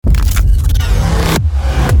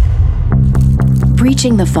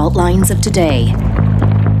breaching the fault lines of today.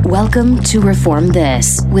 Welcome to Reform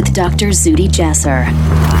This with Dr. Zuhdi Jasser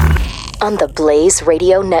on the Blaze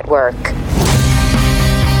Radio Network.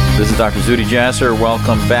 This is Dr. Zuhdi Jasser.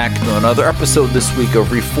 Welcome back to another episode this week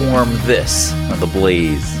of Reform This on the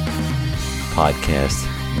Blaze Podcast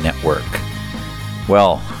Network.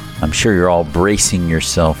 Well, I'm sure you're all bracing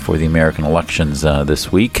yourself for the American elections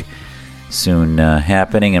this week. Soon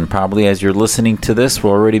happening, and probably as you're listening to this,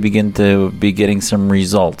 we'll already begin to be getting some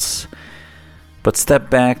results. But step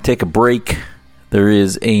back, take a break. There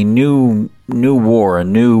is a new war, a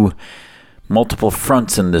new multiple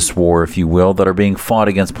fronts in this war, if you will, that are being fought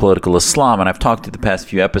against political Islam. And I've talked to the past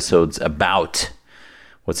few episodes about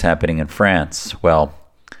what's happening in France. Well,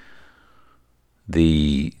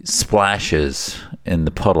 the splashes in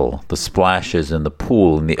the puddle, the splashes in the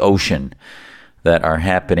pool, in the ocean that are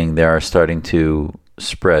happening there are starting to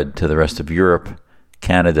spread to the rest of Europe,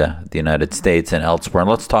 Canada, the United States, and elsewhere. And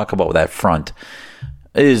let's talk about that front.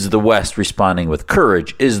 Is the West responding with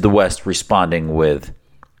courage? Is the West responding with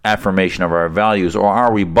affirmation of our values? Or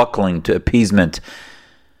are we buckling to appeasement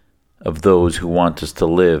of those who want us to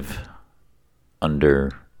live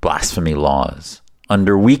under blasphemy laws,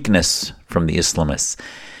 under weakness from the Islamists?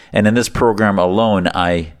 And in this program alone,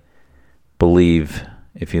 I believe,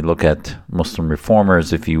 if you look at Muslim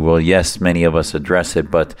reformers, if you will, yes, many of us address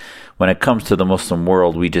it, but when it comes to the Muslim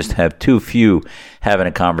world, we just have too few having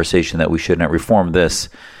a conversation that we should not reform this.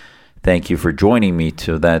 Thank you for joining me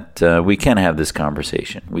so that we can have this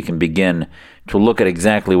conversation. We can begin to look at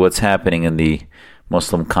exactly what's happening in the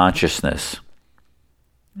Muslim consciousness.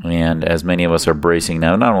 And as many of us are bracing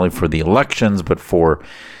now, not only for the elections, but for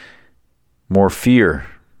more fear,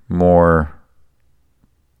 more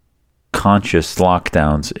conscious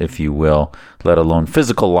lockdowns, if you will, let alone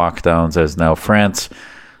physical lockdowns, as now France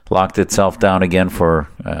locked itself down again for,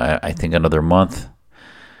 I think, another month.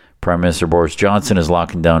 Prime Minister Boris Johnson is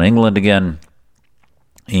locking down England again.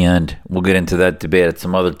 And we'll get into that debate at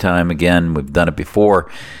some other time. Again, we've done it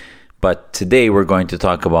before. But today we're going to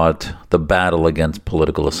talk about the battle against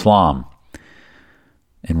political Islam.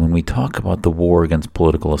 And when we talk about the war against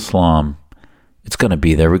political Islam, it's going to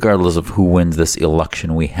be there. Regardless of who wins this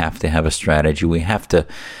election, we have to have a strategy. We have to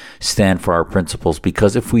stand for our principles,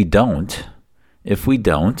 because if we don't,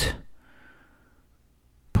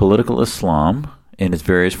 political Islam in its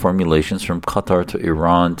various formulations, from Qatar to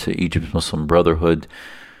Iran to Egypt's Muslim Brotherhood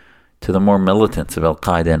to the more militants of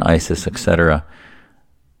Al-Qaeda and ISIS, etc.,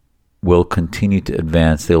 will continue to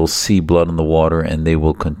advance. They will see blood in the water, and they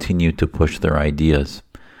will continue to push their ideas.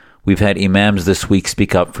 We've had imams this week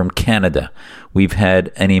speak up from Canada. We've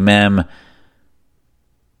had an imam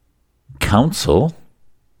council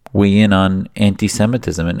weigh in on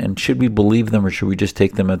anti-Semitism. And should we believe them, or should we just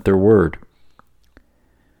take them at their word?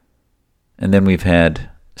 And then we've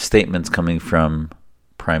had statements coming from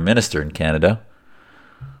Prime Minister in Canada,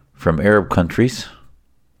 from Arab countries,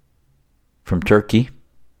 from Turkey,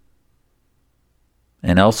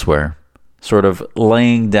 and elsewhere, sort of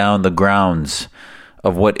laying down the grounds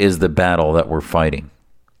of what is the battle that we're fighting.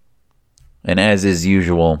 And as is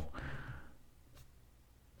usual,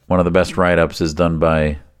 one of the best write-ups is done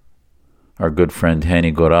by our good friend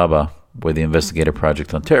Hani Goraba with the Investigative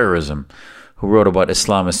Project on Terrorism, who wrote about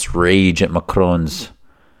Islamists' rage at Macron's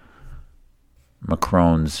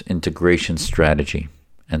integration strategy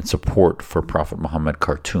and support for Prophet Muhammad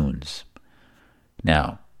cartoons.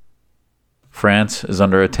 Now, France is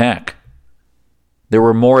under attack. There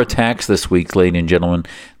were more attacks this week, ladies and gentlemen,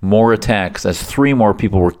 more attacks, as 3 more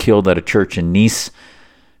people were killed at a church in Nice a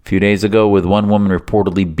few days ago, with one woman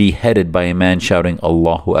reportedly beheaded by a man shouting,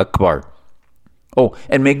 Allahu Akbar. Oh,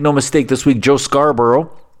 and make no mistake, this week, Joe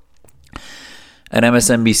Scarborough, at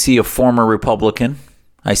MSNBC, a former Republican.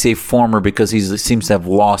 I say former because he seems to have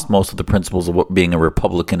lost most of the principles of what being a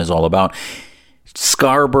Republican is all about.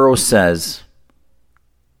 Scarborough says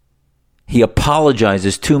he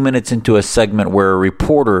apologizes 2 minutes into a segment where a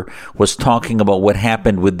reporter was talking about what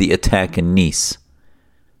happened with the attack in Nice.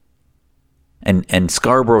 And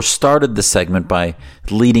Scarborough started the segment by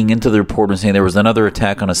leading into the reporter and saying there was another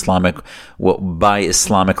attack on by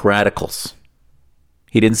Islamic radicals.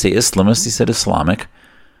 He didn't say Islamists, he said Islamic.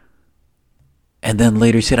 And then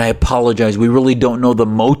later he said, I apologize, we really don't know the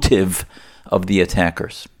motive of the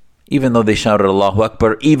attackers. Even though they shouted Allahu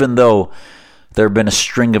Akbar, even though there have been a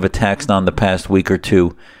string of attacks now in the past week or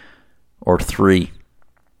 2 or 3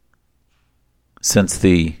 since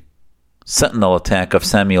the Sentinel attack of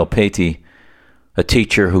Samuel Paty, a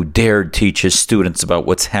teacher who dared teach his students about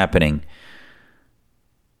what's happening,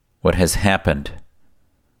 what has happened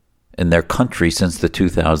in their country since the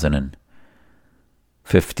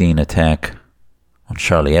 2015 attack on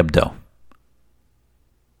Charlie Hebdo,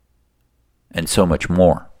 and so much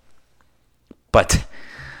more. But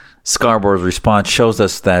Scarborough's response shows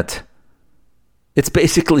us that it's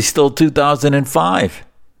basically still 2005,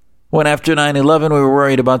 when after 9/11 we were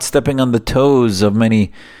worried about stepping on the toes of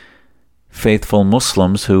many faithful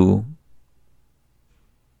Muslims who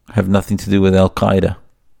have nothing to do with Al-Qaeda.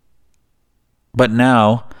 But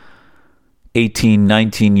now, 18,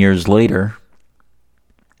 19 years later,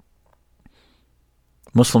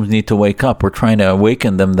 Muslims need to wake up. We're trying to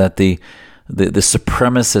awaken them that the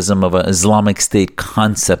supremacism of an Islamic State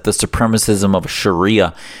concept, the supremacism of a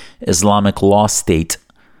Sharia Islamic law state,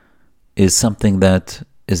 is something that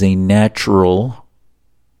is a natural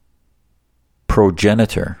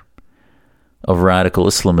progenitor of radical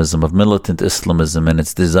Islamism, of militant Islamism, and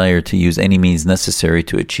its desire to use any means necessary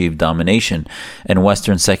to achieve domination. And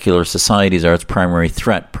Western secular societies are its primary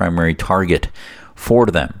threat, primary target for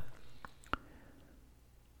them.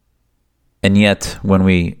 And yet, when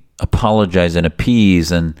we apologize and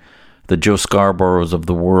appease, and the Joe Scarboroughs of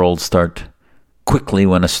the world start quickly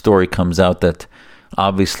when a story comes out that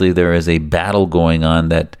obviously there is a battle going on,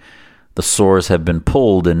 that the sores have been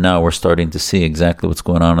pulled, and now we're starting to see exactly what's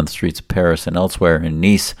going on the streets of Paris and elsewhere in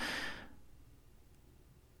Nice,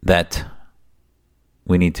 that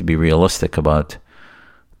we need to be realistic about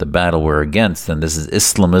the battle we're against. And this is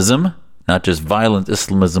Islamism, not just violent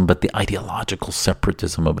Islamism, but the ideological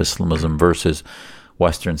separatism of Islamism versus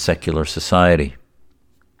Western secular society.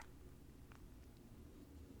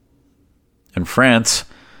 And France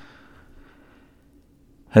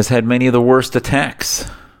has had many of the worst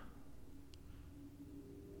attacks,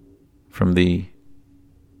 from the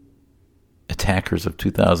attackers of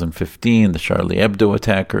 2015, the Charlie Hebdo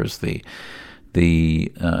attackers, the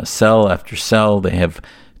cell after cell. They have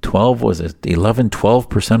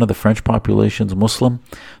 12% of the French population is Muslim.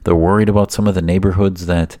 They're worried about some of the neighborhoods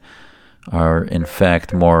that are in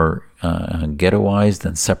fact more ghettoized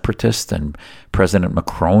and separatist, and President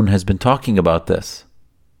Macron has been talking about this.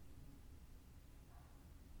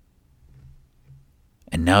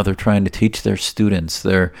 And now they're trying to teach their students,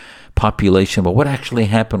 their population, about what actually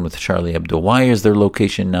happened with Charlie Hebdo. Why is their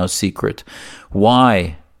location now secret?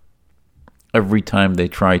 Why, every time they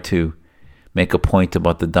try to make a point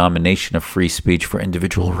about the domination of free speech for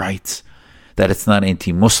individual rights, that it's not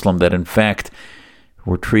anti-Muslim, that in fact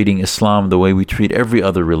we're treating Islam the way we treat every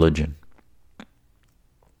other religion.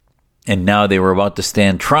 And now they were about to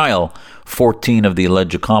stand trial 14 of the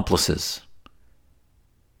alleged accomplices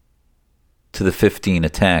to the 15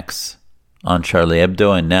 attacks on Charlie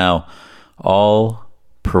Hebdo, and now all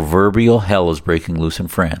proverbial hell is breaking loose in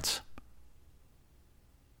France.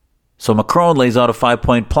 So Macron lays out a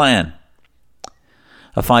 5-point plan.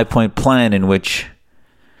 A 5-point plan in which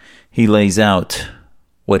he lays out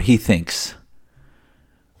what he thinks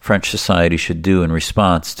French society should do in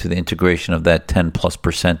response to the integration of that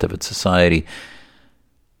 10+% of its society.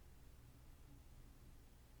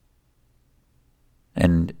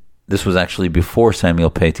 And this was actually before Samuel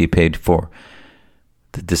Paty paid for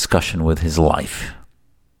the discussion with his life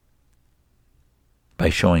by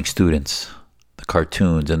showing students the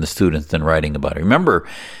cartoons and the students then writing about it. Remember,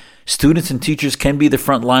 students and teachers can be the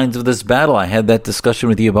front lines of this battle. I had that discussion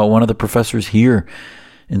with you about one of the professors here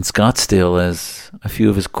in Scottsdale, as a few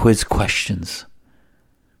of his quiz questions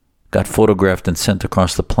got photographed and sent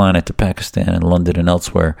across the planet to Pakistan and London and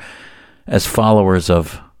elsewhere, as followers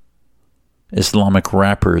of Islamic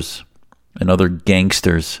rappers and other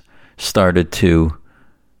gangsters started to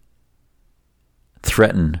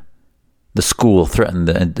threaten the school, threaten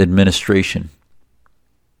the administration.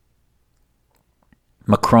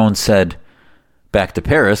 Macron said, back to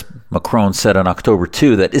Paris, Macron said on October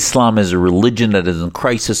 2 that Islam is a religion that is in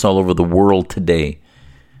crisis all over the world today.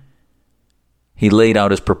 He laid out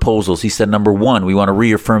his proposals. He said, number one, we want to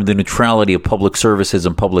reaffirm the neutrality of public services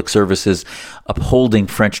and public services, upholding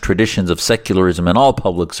French traditions of secularism in all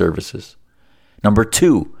public services. Number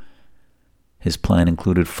two, his plan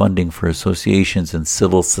included funding for associations and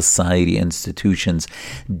civil society institutions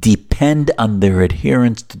depend on their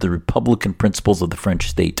adherence to the republican principles of the French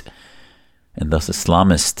state, and thus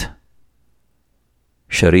Islamist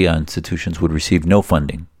Sharia institutions would receive no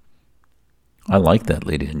funding. I like that,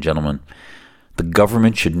 ladies and gentlemen. The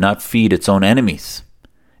government should not feed its own enemies.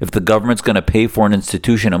 If the government's going to pay for an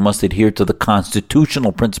institution, it must adhere to the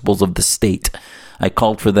constitutional principles of the state. I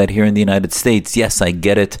called for that here in the United States. Yes, I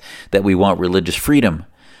get it that we want religious freedom.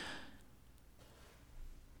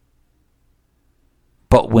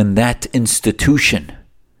 But when that institution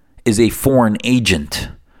is a foreign agent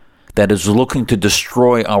that is looking to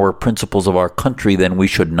destroy our principles of our country, then we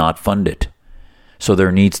should not fund it. So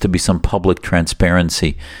there needs to be some public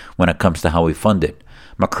transparency when it comes to how we fund it.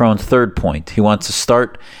 Macron's third point, he wants to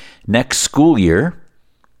start next school year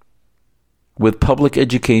with public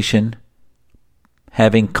education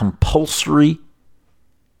having compulsory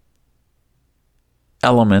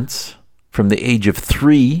elements from the age of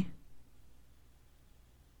 3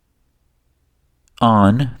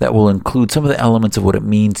 on that will include some of the elements of what it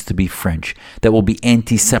means to be French, that will be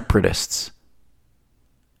anti-separatists.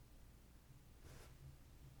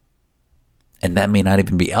 And that may not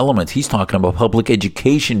even be elements. He's talking about public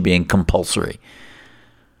education being compulsory.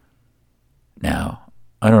 Now,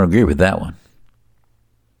 I don't agree with that one.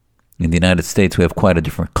 In the United States, we have quite a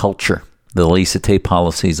different culture. The laissez-faire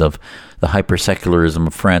policies of the hyper-secularism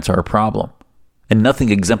of France are a problem. And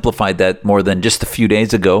nothing exemplified that more than just a few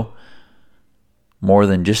days ago.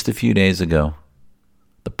 The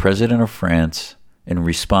president of France, in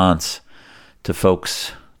response to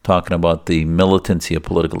folks talking about the militancy of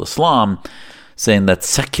political Islam, saying that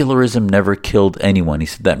secularism never killed anyone. He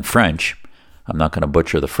said that in French. I'm not going to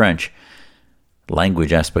butcher the French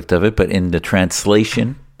language aspect of it, but in the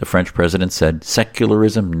translation, the French president said,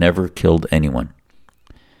 secularism never killed anyone.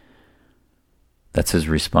 That's his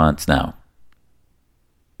response now.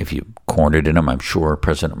 If you cornered in him, I'm sure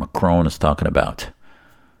President Macron is talking about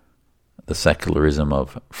the secularism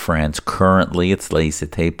of France currently, its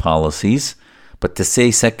laissez-faire policies. But to say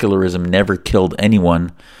secularism never killed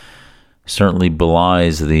anyone certainly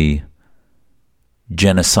belies the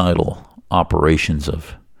genocidal operations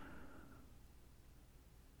of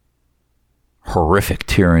horrific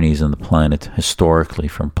tyrannies on the planet historically,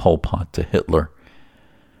 from Pol Pot to Hitler,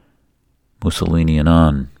 Mussolini, and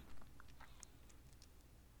on.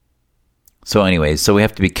 So anyways, we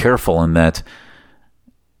have to be careful in that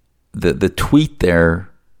the tweet there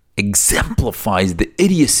exemplifies the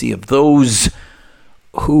idiocy of those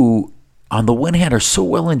who, on the one hand, are so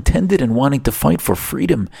well-intended in wanting to fight for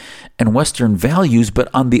freedom and Western values, but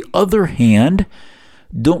on the other hand,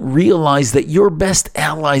 don't realize that your best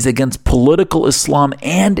allies against political Islam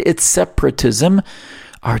and its separatism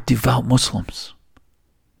are devout Muslims.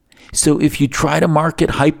 So if you try to market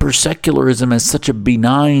hyper-secularism as such a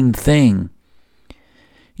benign thing,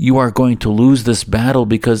 you are going to lose this battle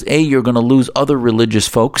because, A, you're going to lose other religious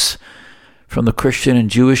folks from the Christian and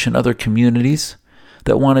Jewish and other communities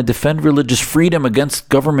that want to defend religious freedom against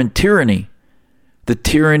government tyranny, the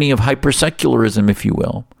tyranny of hyper-secularism, if you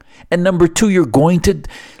will. And number 2, you're going to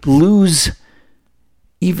lose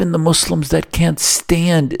even the Muslims that can't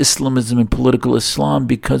stand Islamism and political Islam,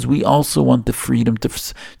 because we also want the freedom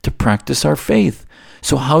to practice our faith.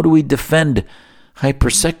 So how do we defend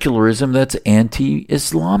hyper-secularism that's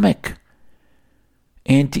anti-Islamic,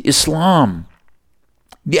 anti-Islam?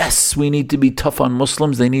 Yes, we need to be tough on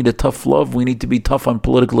Muslims. They need a tough love. We need to be tough on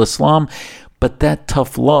political Islam. But that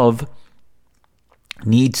tough love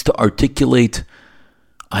needs to articulate,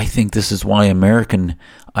 I think this is why American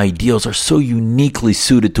ideals are so uniquely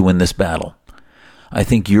suited to win this battle. I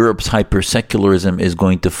think Europe's hyper-secularism is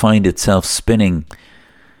going to find itself spinning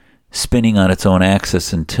on its own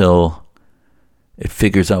axis until it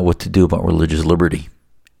figures out what to do about religious liberty.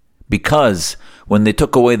 Because when they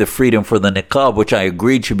took away the freedom for the niqab, which I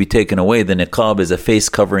agreed should be taken away, the niqab is a face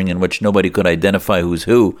covering in which nobody could identify who's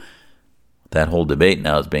who. That whole debate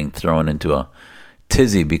now is being thrown into a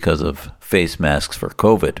tizzy because of face masks for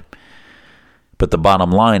COVID. But the bottom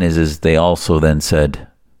line is they also then said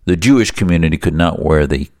the Jewish community could not wear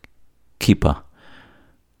the kippah.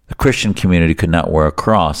 The Christian community could not wear a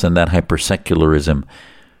cross, and that hyper-secularism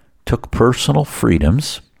took personal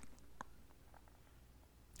freedoms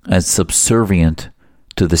as subservient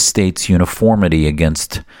to the state's uniformity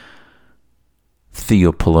against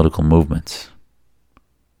theopolitical movements.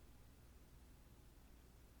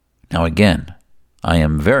 Now again, I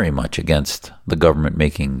am very much against the government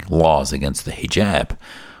making laws against the hijab,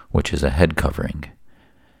 which is a head covering.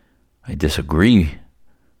 I disagree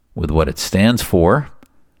with what it stands for,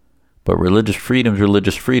 but religious freedom is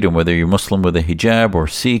religious freedom, whether you're Muslim with a hijab or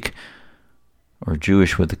Sikh or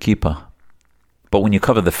Jewish with the kippah. But when you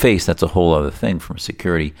cover the face, that's a whole other thing from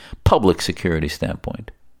a public security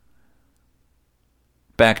standpoint.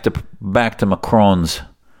 Back to Macron's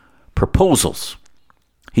proposals.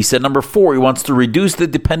 He said, number 4, he wants to reduce the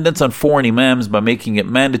dependence on foreign imams by making it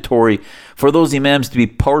mandatory for those imams to be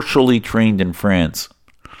partially trained in France.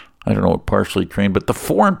 I don't know what partially trained, but the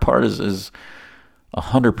foreign part is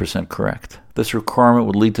 100% correct. This requirement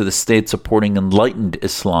would lead to the state supporting enlightened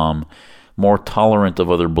Islam, more tolerant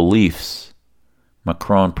of other beliefs.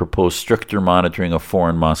 Macron proposed stricter monitoring of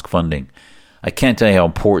foreign mosque funding. I can't tell you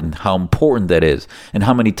how important that is, and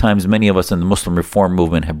how many times many of us in the Muslim reform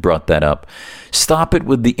movement have brought that up. Stop it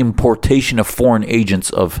with the importation of foreign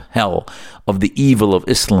agents of hell, of the evil of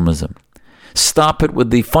Islamism. Stop it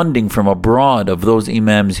with the funding from abroad of those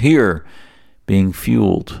imams here being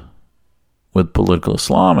fueled with political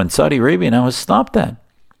Islam. And Saudi Arabia now has stopped that.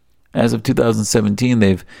 As of 2017,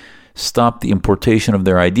 they've stopped the importation of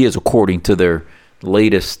their ideas according to their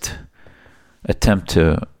latest attempt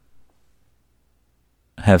to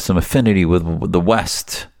have some affinity with the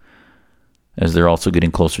West, as they're also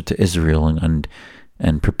getting closer to Israel and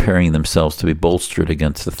preparing themselves to be bolstered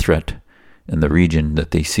against the threat in the region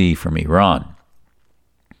that they see from Iran.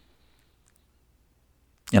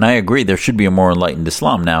 And I agree, there should be a more enlightened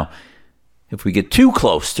Islam. Now, if we get too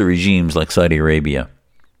close to regimes like Saudi Arabia,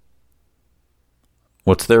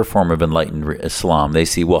 what's their form of enlightened Islam? They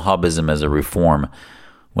see Wahhabism as a reform,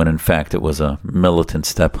 when in fact it was a militant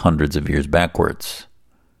step hundreds of years backwards.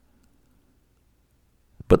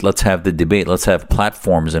 But let's have the debate. Let's have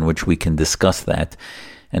platforms in which we can discuss that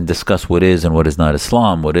and discuss what is and what is not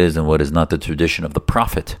Islam, what is and what is not the tradition of the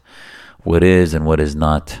Prophet, what is and what is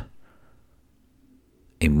not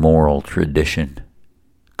a moral tradition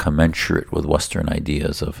commensurate with Western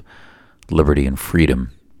ideas of liberty and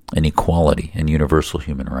freedom and equality and universal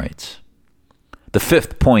human rights. The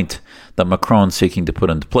fifth point that Macron's seeking to put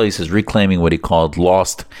into place is reclaiming what he called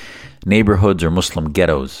lost neighborhoods or Muslim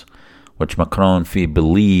ghettos, which Macron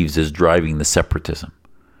believes is driving the separatism.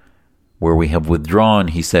 Where we have withdrawn,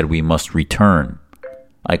 he said, we must return.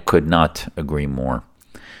 I could not agree more.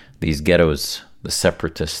 These ghettos, the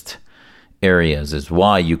separatist areas, is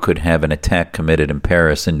why you could have an attack committed in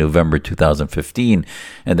Paris in November 2015,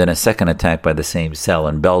 and then a second attack by the same cell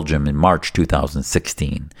in Belgium in March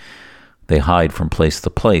 2016. They hide from place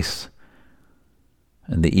to place.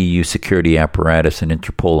 And the EU security apparatus and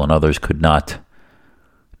Interpol and others could not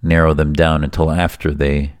narrow them down until after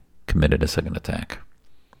they committed a second attack.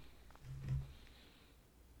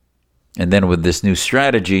 And then with this new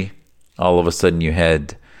strategy, all of a sudden you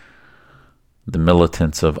had the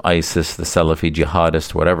militants of ISIS, the Salafi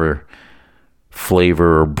jihadists, whatever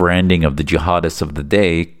flavor or branding of the jihadists of the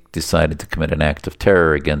day, decided to commit an act of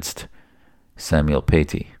terror against Samuel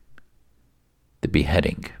Paty, the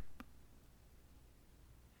beheading.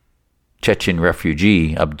 Chechen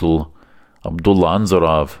refugee Abdullah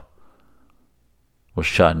Anzorov was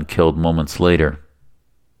shot and killed moments later.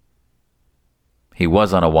 He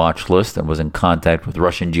was on a watch list and was in contact with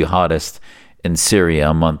Russian jihadists in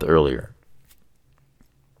Syria a month earlier.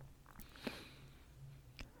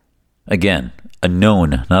 Again, a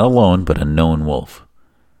known, not alone, but a known wolf.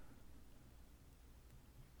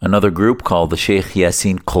 Another group called the Sheikh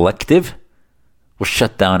Yassin Collective was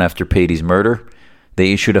shut down after Paty's murder.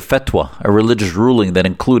 They issued a fatwa, a religious ruling that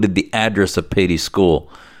included the address of Paty's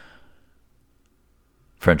school.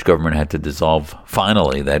 French government had to dissolve,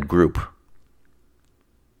 finally, that group.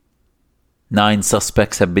 9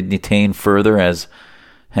 suspects have been detained further, as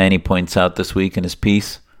Hani points out this week in his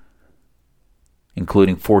piece,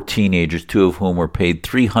 including 4 teenagers, 2 of whom were paid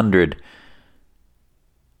 300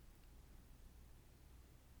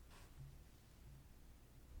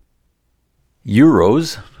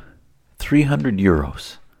 euros, 300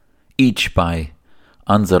 euros each by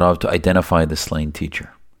Anzorov to identify the slain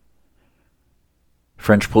teacher.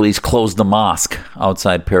 French police closed the mosque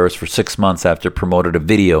outside Paris for 6 months after it promoted a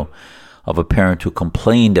video of a parent who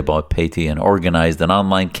complained about Paty and organized an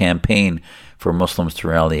online campaign for Muslims to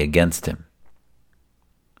rally against him.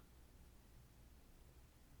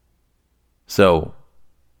 So,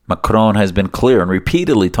 Macron has been clear and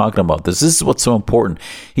repeatedly talking about this. This is what's so important.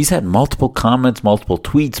 He's had multiple comments, multiple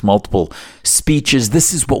tweets, multiple speeches.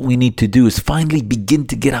 This is what we need to do, is finally begin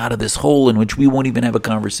to get out of this hole in which we won't even have a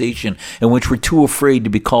conversation, in which we're too afraid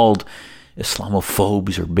to be called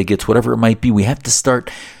Islamophobes or bigots, whatever it might be. We have to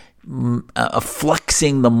start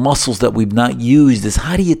flexing the muscles that we've not used. Is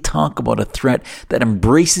how do you talk about a threat that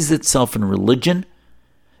embraces itself in religion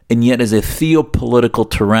and yet is a theopolitical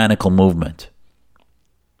tyrannical movement?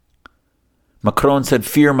 Macron said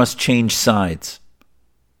fear must change sides.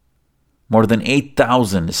 More than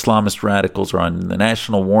 8,000 Islamist radicals are on the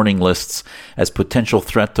national warning lists as potential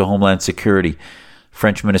threat to Homeland Security,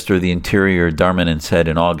 French Minister of the Interior Darmanin said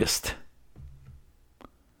in August.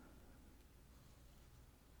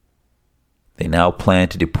 They now plan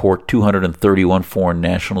to deport 231 foreign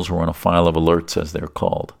nationals who are on a file of alerts, as they're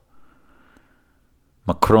called.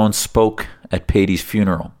 Macron spoke at Paty's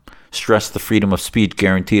funeral, stressed the freedom of speech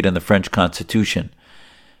guaranteed in the French Constitution.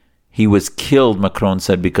 He was killed, Macron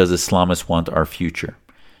said, because Islamists want our future.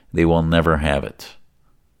 They will never have it.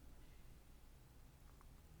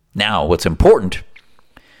 Now, what's important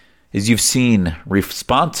is you've seen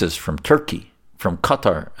responses from Turkey, from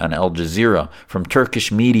Qatar and Al Jazeera, from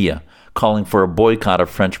Turkish media calling for a boycott of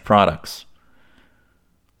French products,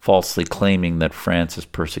 falsely claiming that France is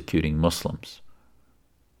persecuting Muslims.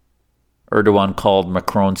 Erdogan called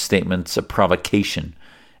Macron's statements a provocation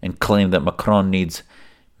and claimed that Macron needs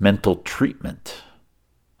mental treatment.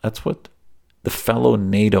 That's what the fellow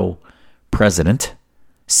NATO president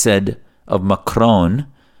said of Macron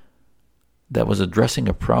that was addressing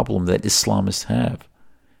a problem that Islamists have.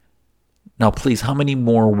 Now, please, how many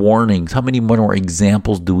more warnings, how many more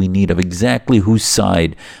examples do we need of exactly whose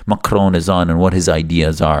side Macron is on and what his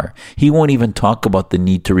ideas are? He won't even talk about the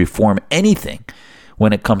need to reform anything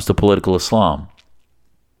when it comes to political Islam.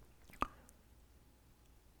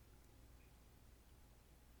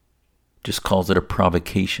 Just calls it a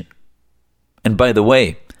provocation. And by the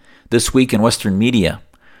way, this week in Western media,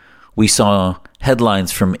 we saw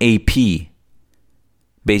headlines from AP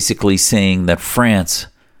basically saying that France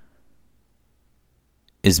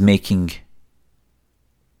is making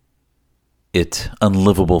it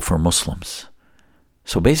unlivable for Muslims.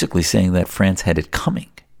 So basically saying that France had it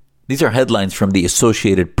coming. These are headlines from the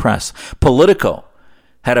Associated Press. Politico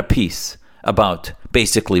had a piece about,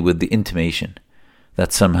 basically with the intimation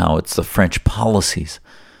that somehow it's the French policies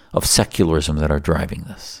of secularism that are driving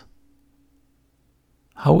this.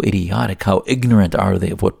 How idiotic, how ignorant are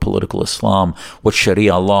they of what political Islam, what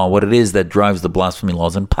Sharia law, what it is that drives the blasphemy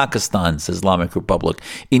laws in Pakistan's Islamic Republic,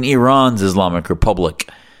 in Iran's Islamic Republic,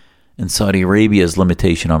 in Saudi Arabia's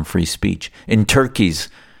limitation on free speech, in Turkey's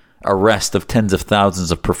arrest of tens of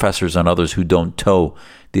thousands of professors and others who don't toe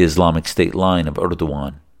the Islamic State line of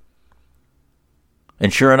Erdogan.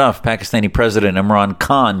 And sure enough, Pakistani President Imran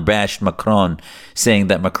Khan bashed Macron, saying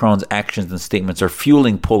that Macron's actions and statements are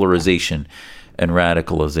fueling polarization and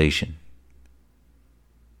radicalization.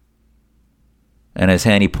 And as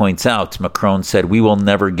Hani points out, Macron said, "We will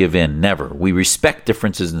never give in, never. We respect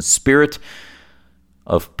differences in spirit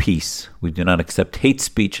of peace. We do not accept hate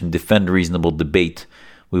speech and defend reasonable debate.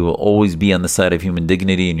 We will always be on the side of human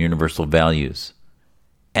dignity and universal values."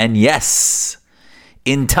 And yes,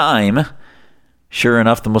 in time, sure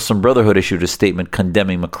enough, the Muslim Brotherhood issued a statement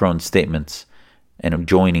condemning Macron's statements and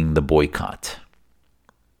joining the boycott.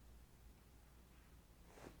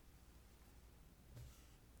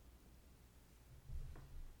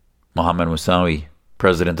 Mohamed Moussaoui,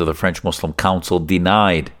 president of the French Muslim Council,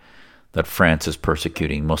 denied that France is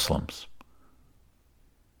persecuting Muslims.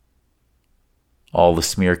 All the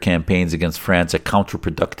smear campaigns against France are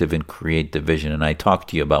counterproductive and create division. And I talked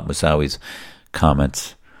to you about Moussaoui's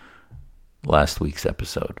comments last week's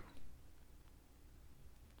episode.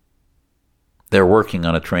 They're working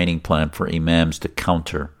on a training plan for imams to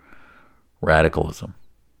counter radicalism.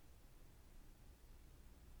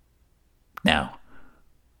 Now,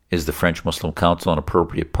 is the French Muslim Council an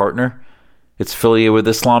appropriate partner? It's affiliated with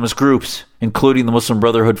Islamist groups, including the Muslim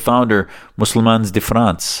Brotherhood founder, Musulmans de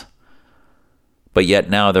France. But yet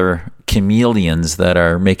now they're chameleons that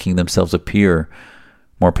are making themselves appear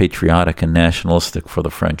more patriotic and nationalistic for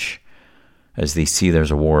the French, as they see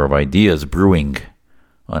there's a war of ideas brewing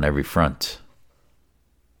on every front.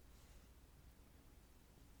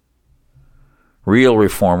 Real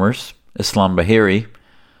reformers, Islam Bahiri,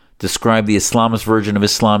 describe the Islamist version of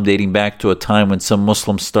Islam dating back to a time when some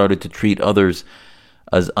Muslims started to treat others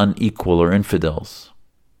as unequal or infidels.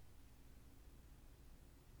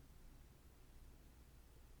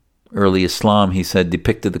 Early Islam, he said,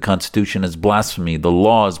 depicted the constitution as blasphemy, the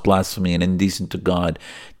law as blasphemy and indecent to God.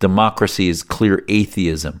 Democracy is clear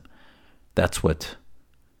atheism. That's what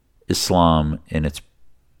Islam in its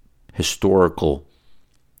historical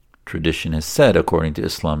tradition has said, according to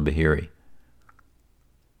Islam Bahiri.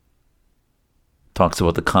 Talks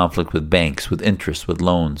about the conflict with banks, with interest, with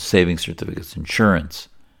loans, savings certificates, insurance.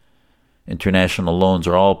 International loans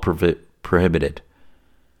are all prohibited,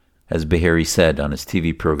 as Bahiri said on his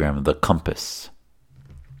TV program, The Compass.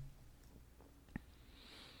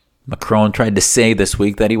 Macron tried to say this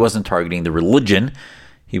week that he wasn't targeting the religion,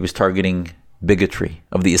 he was targeting bigotry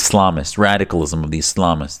of the Islamists, radicalism of the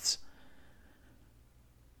Islamists.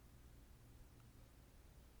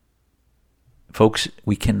 Folks,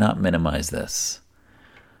 we cannot minimize this.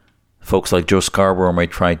 Folks like Joe Scarborough might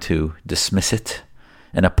try to dismiss it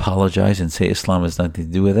and apologize and say Islam has nothing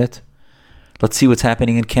to do with it. Let's see what's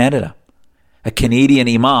happening in Canada. A Canadian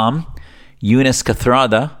imam, Eunice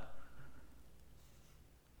Kathrada,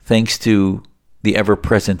 thanks to the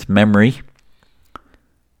ever-present memory,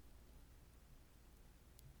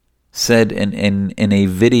 said in a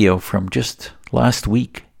video from just last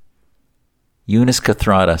week, Eunice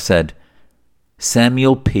Kathrada said,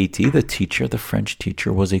 Samuel Paty, the teacher, the French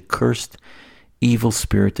teacher, was a cursed,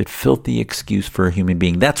 evil-spirited, filthy excuse for a human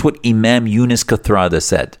being. That's what Imam Yunus Kathrada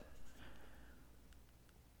said.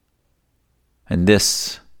 And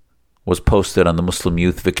this was posted on the Muslim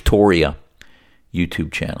Youth Victoria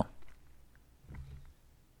YouTube channel.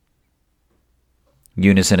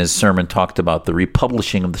 Yunus in his sermon talked about the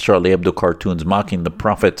republishing of the Charlie Hebdo cartoons mocking the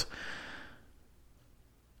Prophet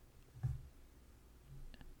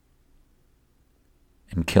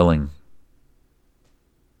and killing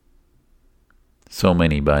so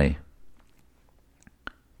many by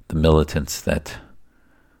the militants that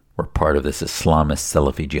were part of this Islamist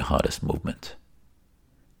Salafi jihadist movement.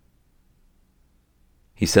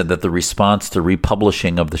 He said that the response to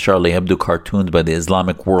republishing of the Charlie Hebdo cartoons by the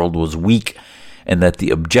Islamic world was weak, and that the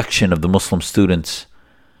objection of the Muslim students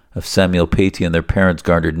of Samuel Paty and their parents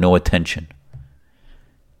garnered no attention.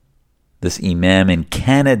 This imam in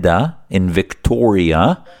Canada, in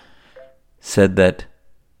Victoria, said that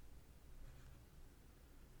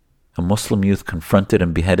a Muslim youth confronted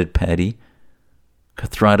and beheaded Paty.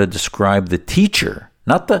 Kathrada described the teacher,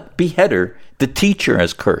 not the beheader, the teacher,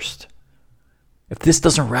 as cursed. If this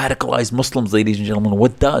doesn't radicalize Muslims, ladies and gentlemen,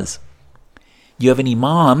 what does? You have an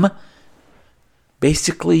imam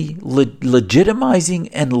basically legitimizing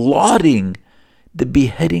and lauding the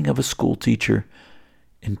beheading of a school teacher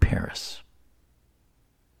in Paris.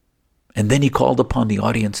 And then he called upon the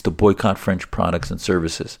audience to boycott French products and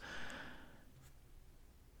services.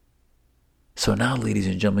 So now, ladies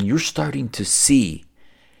and gentlemen, you're starting to see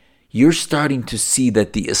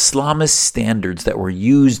that the Islamist standards that were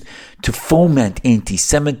used to foment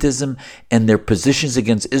anti-Semitism and their positions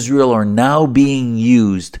against Israel are now being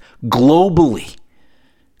used globally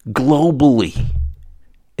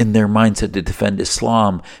in their mindset to defend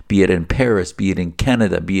Islam, be it in Paris, be it in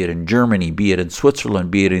Canada, be it in Germany, be it in Switzerland,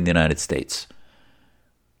 be it in the United States.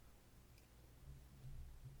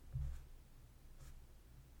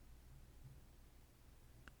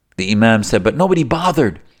 The Imam said, but nobody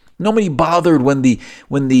bothered. Nobody bothered when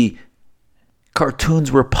the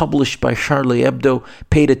cartoons were published by Charlie Hebdo,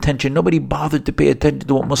 paid attention. Nobody bothered to pay attention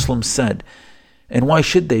to what Muslims said. And why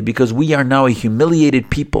should they? Because we are now a humiliated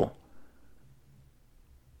people.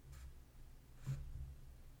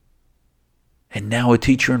 And now a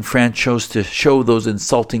teacher in France chose to show those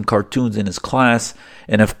insulting cartoons in his class.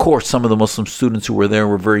 And of course, some of the Muslim students who were there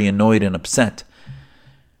were very annoyed and upset.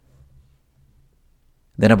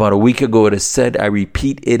 Then about a week ago, it is said, I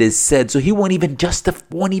repeat, it is said. So he won't even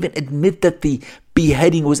admit that the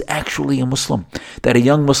beheading was actually a Muslim. That a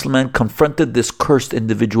young Muslim man confronted this cursed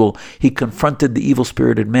individual. He confronted the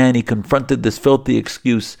evil-spirited man. He confronted this filthy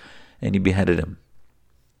excuse, and he beheaded him.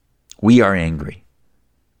 We are angry.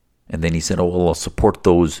 And then he said, oh, Allah, support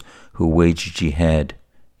those who wage jihad.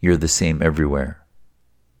 You're the same everywhere.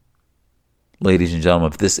 Ladies and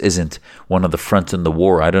gentlemen, if this isn't one of the fronts in the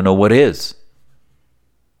war, I don't know what is.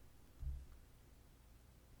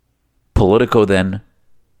 Politico, then,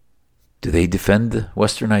 do they defend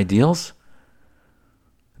Western ideals?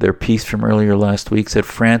 Their piece from earlier last week said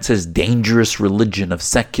France's dangerous religion of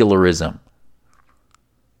secularism.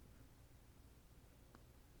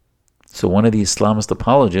 So one of the Islamist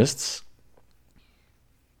apologists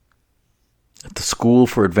at the School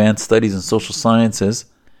for Advanced Studies in Social Sciences,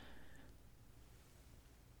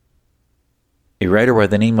 a writer by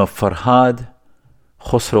the name of Farhad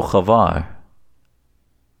Khosrokhavar,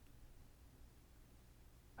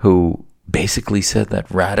 who basically said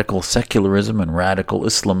that radical secularism and radical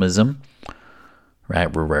Islamism,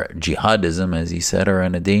 jihadism, as he said, are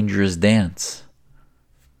in a dangerous dance.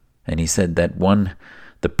 And he said that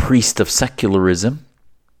the priest of secularism,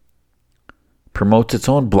 promotes its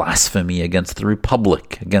own blasphemy against the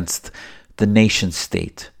republic, against the nation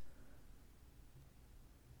state.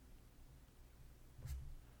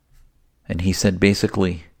 And he said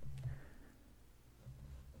basically,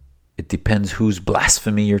 it depends whose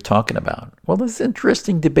blasphemy you're talking about. Well, this is an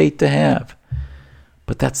interesting debate to have.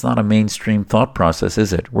 But that's not a mainstream thought process,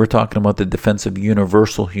 is it? We're talking about the defense of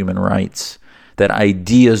universal human rights, that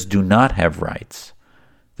ideas do not have rights,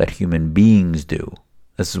 that human beings do.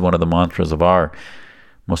 This is one of the mantras of our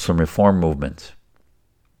Muslim reform movement.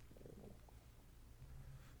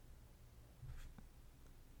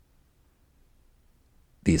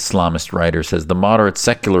 The Islamist writer says the moderate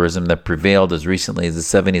secularism that prevailed as recently as the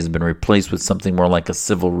 70s has been replaced with something more like a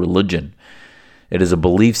civil religion. It is a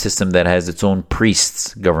belief system that has its own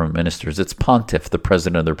priests, government ministers, its pontiff, the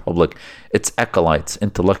president of the republic, its acolytes,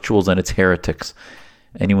 intellectuals, and its heretics.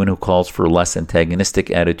 Anyone who calls for a less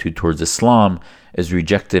antagonistic attitude towards Islam is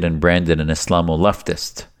rejected and branded an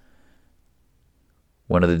Islamo-leftist.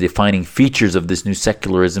 One of the defining features of this new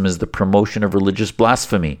secularism is the promotion of religious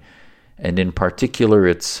blasphemy, and in particular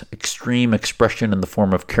its extreme expression in the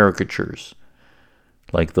form of caricatures,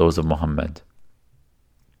 like those of Muhammad.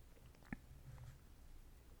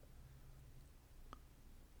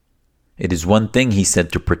 It is one thing, he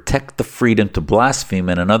said, to protect the freedom to blaspheme,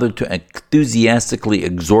 and another to enthusiastically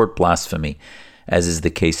exhort blasphemy, as is the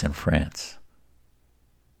case in France.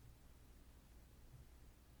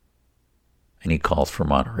 And he calls for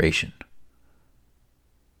moderation.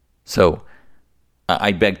 So,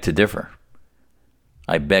 I beg to differ.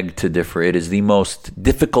 I beg to differ. It is the most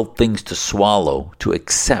difficult things to swallow, to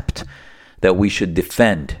accept that we should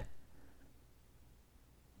defend.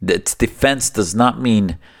 That defense does not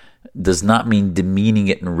mean demeaning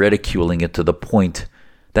it and ridiculing it to the point.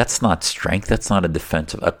 That's not strength. That's not a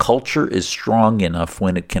defensive. A culture is strong enough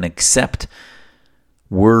when it can accept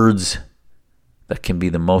words that can be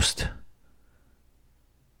the most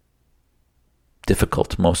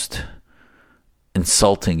difficult, most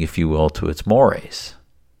insulting, if you will, to its mores.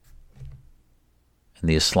 And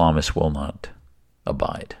the Islamists will not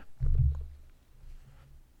abide.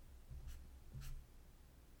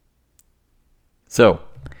 So,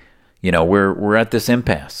 we're at this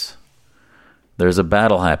impasse. There's a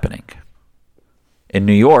battle happening. In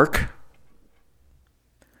New York,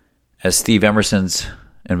 as Steve Emerson's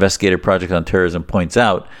Investigative Project on Terrorism points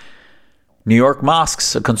out, New York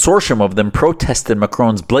mosques, a consortium of them, protested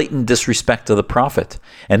Macron's blatant disrespect of the Prophet,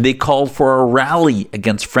 and they called for a rally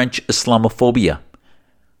against French Islamophobia.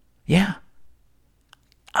 Yeah.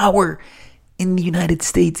 In the United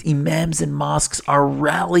States, imams and mosques are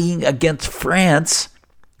rallying against France,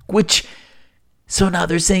 so now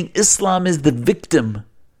they're saying Islam is the victim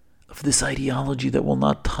of this ideology that will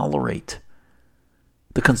not tolerate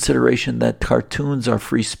the consideration that cartoons are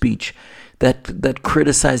free speech, that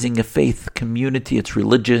criticizing a faith community, its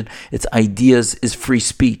religion, its ideas is free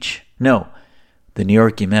speech. No, the New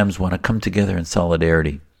York imams want to come together in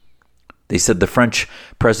solidarity. They said the French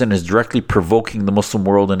president is directly provoking the Muslim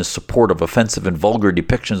world in his support of offensive and vulgar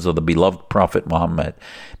depictions of the beloved Prophet Muhammad.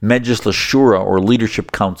 Majlis al-Shura, or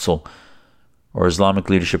Leadership Council, or Islamic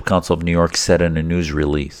Leadership Council of New York, said in a news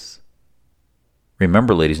release.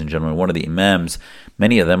 Remember, ladies and gentlemen, one of the imams,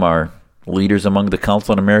 many of them are leaders among the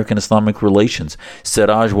Council on American Islamic Relations.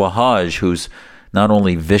 Siraj Wahhaj, who's not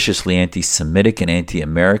only viciously anti-Semitic and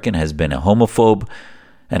anti-American, has been a homophobe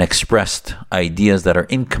and expressed ideas that are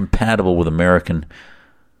incompatible with American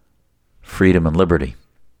freedom and liberty.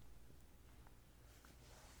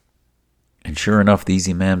 And sure enough, these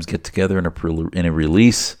imams get together in a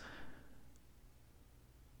release,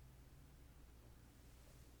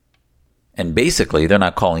 and basically they're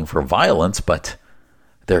not calling for violence, but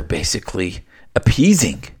they're basically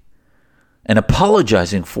appeasing and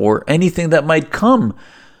apologizing for anything that might come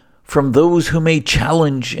from those who may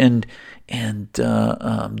challenge and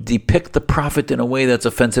depict the Prophet in a way that's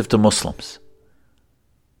offensive to Muslims.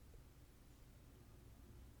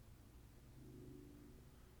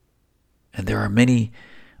 And there are many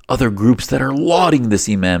other groups that are lauding this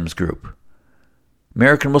imams group.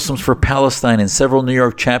 American Muslims for Palestine and several New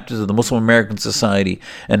York chapters of the Muslim American Society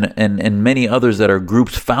and many others that are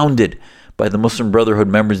groups founded by the Muslim Brotherhood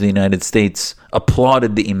members of the United States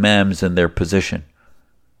applauded the imams and their position.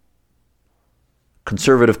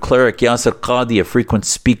 Conservative cleric Yasser Qadhi, a frequent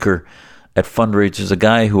speaker at fundraisers, a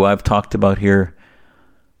guy who I've talked about here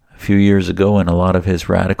a few years ago in a lot of his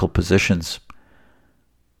radical positions,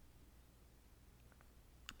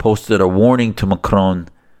 posted a warning to Macron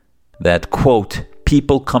that, quote,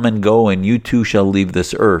 "People come and go, and you too shall leave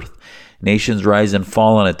this earth. Nations rise and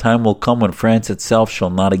fall, and a time will come when France itself shall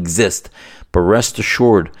not exist. But rest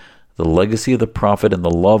assured, the legacy of the Prophet and the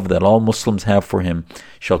love that all Muslims have for him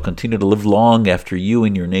shall continue to live long after you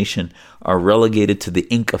and your nation are relegated to the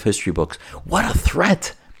ink of history books." What a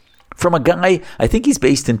threat from a guy, I think he's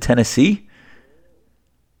based in Tennessee.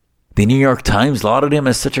 The New York Times lauded him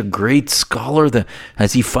as such a great scholar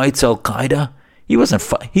as he fights Al-Qaeda.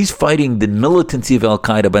 He's fighting the militancy of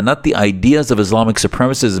Al-Qaeda, but not the ideas of Islamic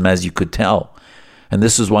supremacism, as you could tell. And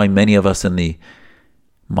this is why many of us in the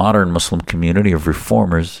modern Muslim community of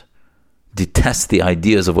reformers detest the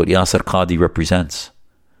ideas of what Yasser Qadhi represents.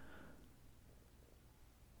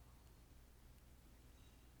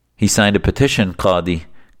 He signed a petition, Qadhi,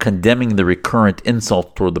 condemning the recurrent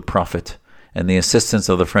insult toward the Prophet and the assistance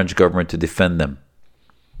of the French government to defend them.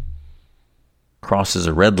 Crosses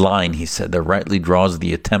a red line, he said, that rightly draws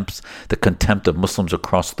the contempt of Muslims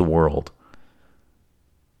across the world.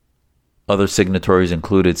 Other signatories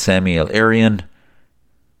included Sami al-Arian.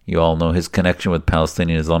 You all know his connection with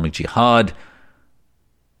Palestinian Islamic Jihad.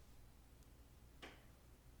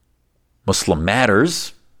 Muslim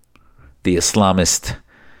Matters, the Islamist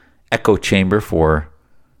echo chamber for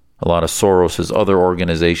a lot of Soros's other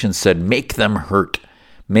organizations, said, make them hurt.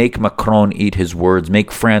 Make Macron eat his words.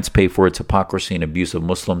 Make France pay for its hypocrisy and abuse of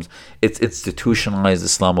Muslims, its institutionalized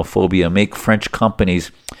Islamophobia. Make French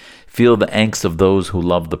companies feel the angst of those who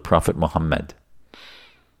love the Prophet Muhammad.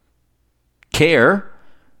 CARE,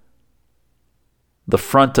 the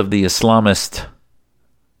front of the Islamist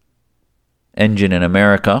engine in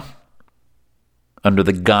America, under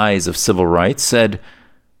the guise of civil rights, said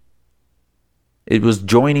it was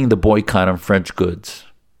joining the boycott on French goods,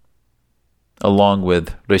 along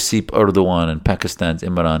with Recep Erdogan and Pakistan's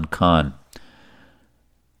Imran Khan.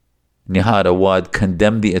 Nihad Awad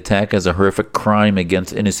condemned the attack as a horrific crime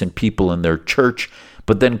against innocent people in their church,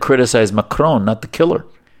 but then criticized Macron, not the killer.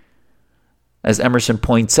 As Emerson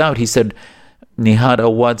points out, he said, Nihad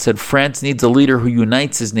Awad said, France needs a leader who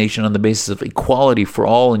unites his nation on the basis of equality for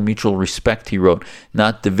all and mutual respect, he wrote,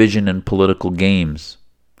 not division and political games.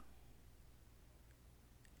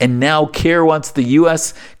 And now CARE wants the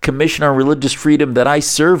U.S. Commission on Religious Freedom that I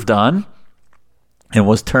served on and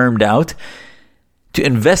was termed out to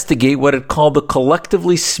investigate what it called the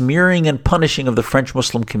collectively smearing and punishing of the French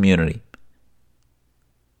Muslim community.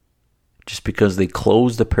 Just because they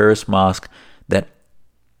closed the Paris mosque that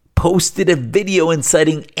posted a video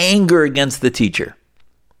inciting anger against the teacher,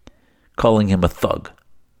 calling him a thug.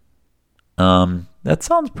 That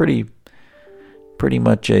sounds pretty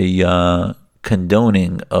much a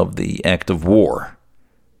condoning of the act of war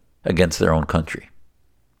against their own country.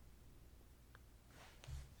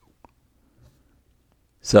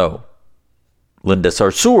 So, Linda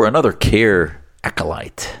Sarsour, another CARE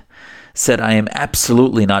acolyte, said, I am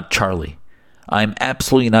absolutely not Charlie. I am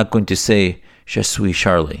absolutely not going to say, Je suis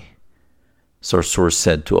Charlie. Sarsour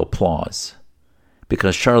said to Applause,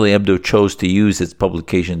 because Charlie Hebdo chose to use its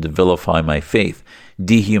publication to vilify my faith,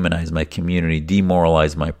 dehumanize my community,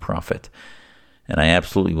 demoralize my prophet. And I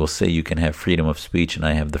absolutely will say you can have freedom of speech, and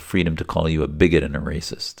I have the freedom to call you a bigot and a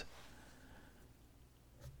racist.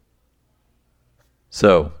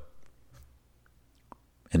 So,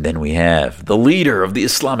 and then we have the leader of the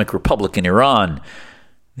Islamic Republic in Iran,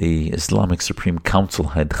 the Islamic Supreme Council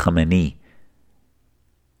head Khamenei,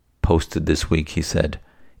 posted this week. He said,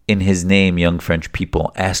 in his name, young French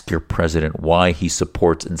people, ask your president why he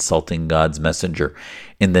supports insulting God's messenger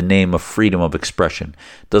in the name of freedom of expression.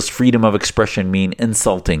 Does freedom of expression mean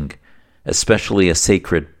insulting, especially a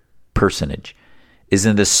sacred personage?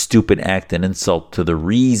 Isn't this stupid act an insult to the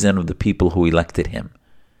reason of the people who elected him?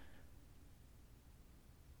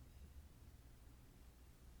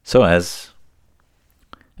 So as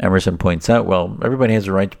Emerson points out, well, everybody has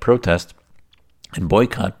a right to protest and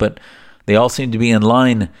boycott, but they all seem to be in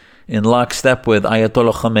line, in lockstep with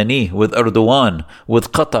Ayatollah Khamenei, with Erdogan,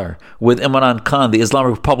 with Qatar, with Imran Khan. The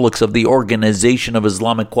Islamic republics of the Organization of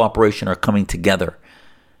Islamic Cooperation are coming together.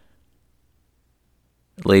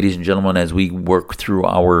 Ladies and gentlemen, as we work through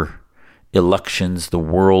our elections, the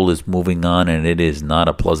world is moving on, and it is not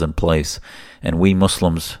a pleasant place. And we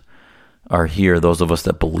Muslims are here, those of us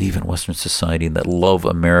that believe in Western society, that love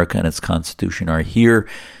America and its Constitution, are here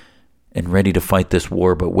and ready to fight this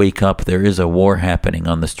war. But wake up, there is a war happening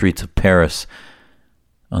on the streets of Paris,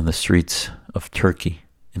 on the streets of Turkey,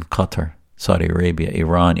 in Qatar, Saudi Arabia,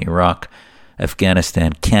 Iran, Iraq,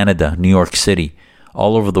 Afghanistan, Canada, New York City,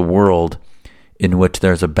 all over the world, in which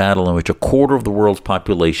there's a battle in which a quarter of the world's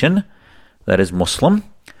population, that is Muslim,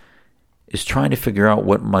 is trying to figure out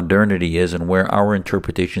what modernity is and where our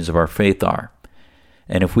interpretations of our faith are.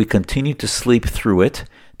 And if we continue to sleep through it,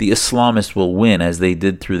 the Islamists will win, as they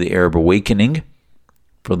did through the Arab awakening,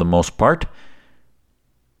 for the most part.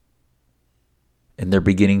 And they're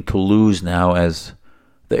beginning to lose now as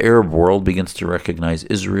the Arab world begins to recognize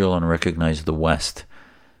Israel and recognize the West.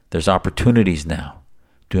 There's opportunities now.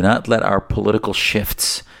 Do not let our political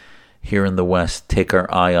shifts here in the West take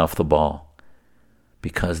our eye off the ball,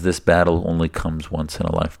 because this battle only comes once in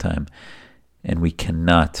a lifetime. And we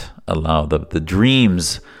cannot allow the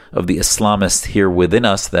dreams of the Islamists here within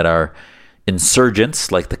us that are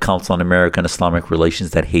insurgents, like the Council on American Islamic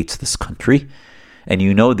Relations, that hates this country. And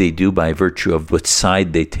you know they do by virtue of which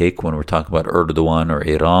side they take when we're talking about Erdogan or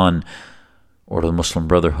Iran or the Muslim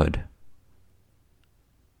Brotherhood.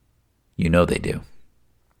 You know they do.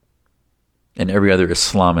 And every other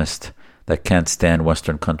Islamist that can't stand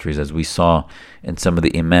Western countries, as we saw in some of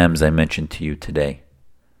the imams I mentioned to you today.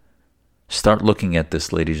 Start looking at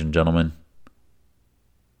this, ladies and gentlemen,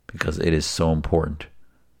 because it is so important.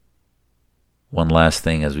 One last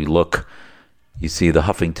thing as we look, you see the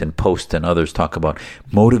Huffington Post and others talk about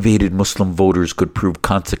motivated Muslim voters could prove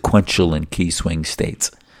consequential in key swing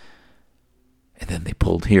states. And then they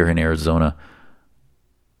pulled here in Arizona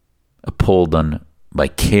a poll done by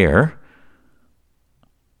CARE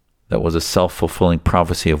that was a self-fulfilling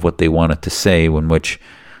prophecy of what they wanted to say, in which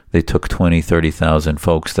they took 20, 30,000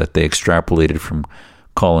 folks that they extrapolated from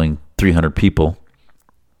calling 300 people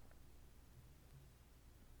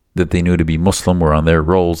that they knew to be Muslim or on their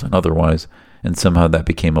rolls and otherwise, and somehow that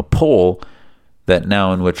became a poll that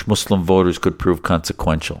now in which Muslim voters could prove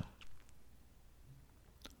consequential.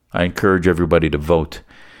 I encourage everybody to vote,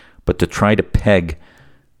 but to try to peg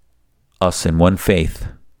us in one faith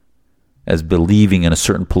as believing in a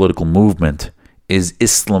certain political movement is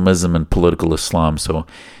Islamism and political Islam. So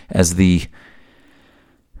as the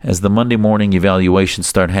Monday morning evaluations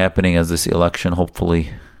start happening, as this election hopefully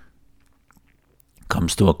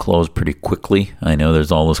comes to a close pretty quickly, I know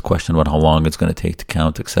there's all this question about how long it's going to take to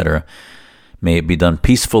count, etc. May it be done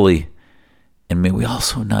peacefully, and may we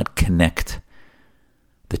also not connect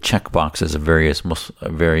the checkboxes of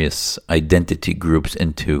various identity groups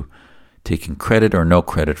into taking credit or no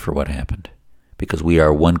credit for what happened, because we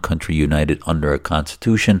are one country united under a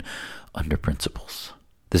constitution, under principles.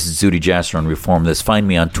 This is Zuhdi Jasser on Reform This. Find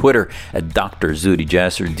me on Twitter at Dr. Zuhdi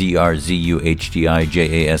Jasser,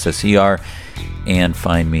 DrZuhdijasser, and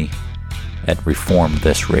find me at Reform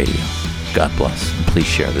This Radio. God bless, and please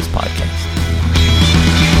share this podcast.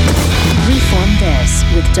 Reform This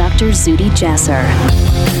with Dr. Zuhdi Jasser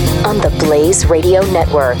on the Blaze Radio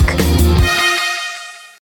Network.